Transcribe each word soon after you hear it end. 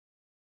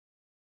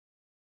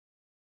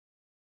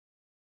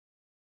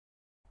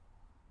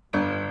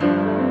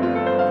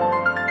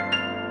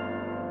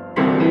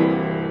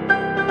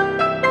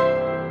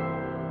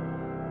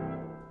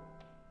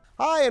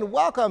Hi, and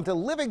welcome to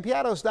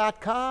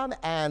livingpianos.com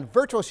and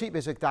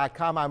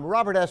virtualsheetmusic.com. I'm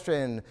Robert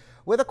Estrin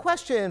with a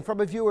question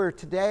from a viewer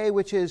today,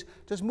 which is,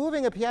 does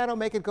moving a piano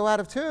make it go out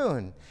of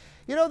tune?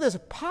 You know, there's a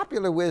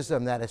popular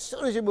wisdom that as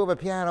soon as you move a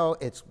piano,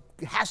 it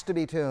has to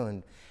be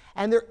tuned.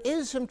 And there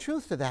is some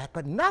truth to that,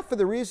 but not for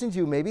the reasons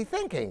you may be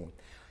thinking.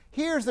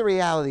 Here's the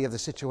reality of the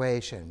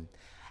situation.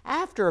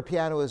 After a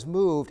piano is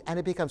moved and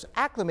it becomes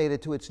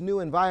acclimated to its new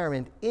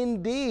environment,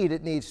 indeed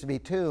it needs to be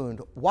tuned.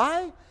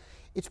 Why?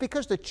 It's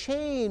because the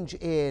change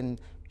in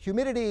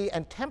humidity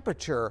and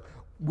temperature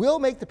will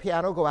make the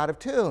piano go out of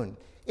tune.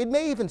 It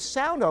may even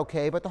sound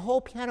okay, but the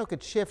whole piano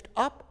could shift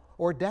up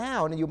or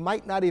down and you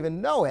might not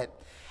even know it.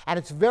 And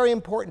it's very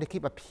important to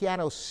keep a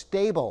piano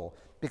stable,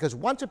 because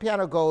once a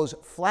piano goes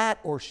flat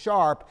or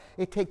sharp,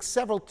 it takes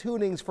several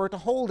tunings for it to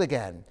hold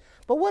again.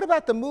 But what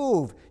about the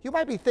move? You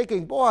might be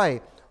thinking,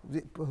 boy,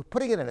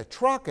 putting it in a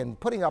truck and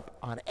putting up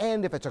on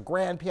end if it's a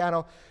grand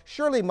piano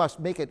surely must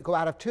make it go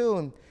out of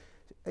tune.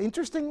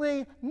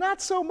 Interestingly,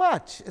 not so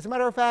much. As a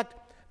matter of fact,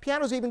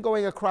 pianos even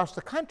going across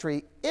the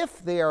country,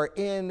 if they are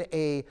in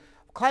a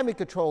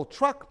climate-controlled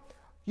truck,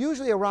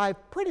 usually arrive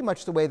pretty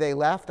much the way they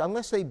left,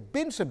 unless they've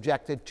been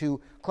subjected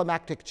to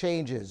climatic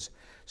changes.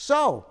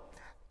 So,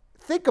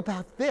 think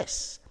about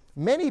this.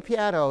 Many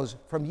pianos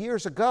from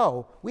years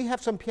ago, we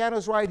have some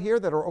pianos right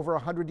here that are over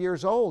 100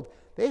 years old.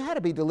 They had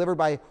to be delivered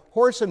by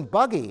horse and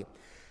buggy.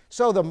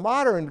 So the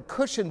modern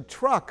cushioned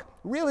truck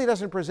really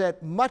doesn't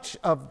present much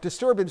of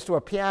disturbance to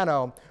a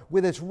piano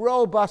with its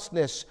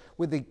robustness,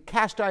 with the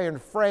cast iron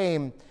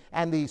frame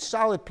and the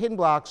solid pin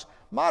blocks.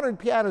 Modern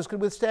pianos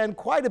could withstand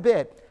quite a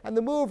bit, and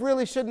the move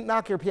really shouldn't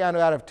knock your piano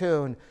out of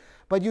tune.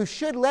 But you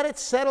should let it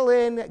settle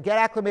in, get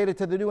acclimated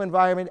to the new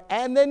environment,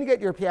 and then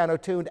get your piano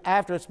tuned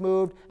after it's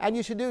moved, and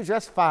you should do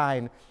just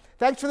fine.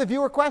 Thanks for the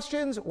viewer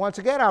questions. Once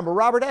again, I'm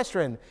Robert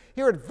Estrin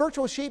here at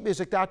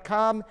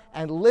virtualsheetmusic.com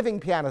and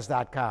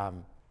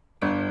livingpianos.com.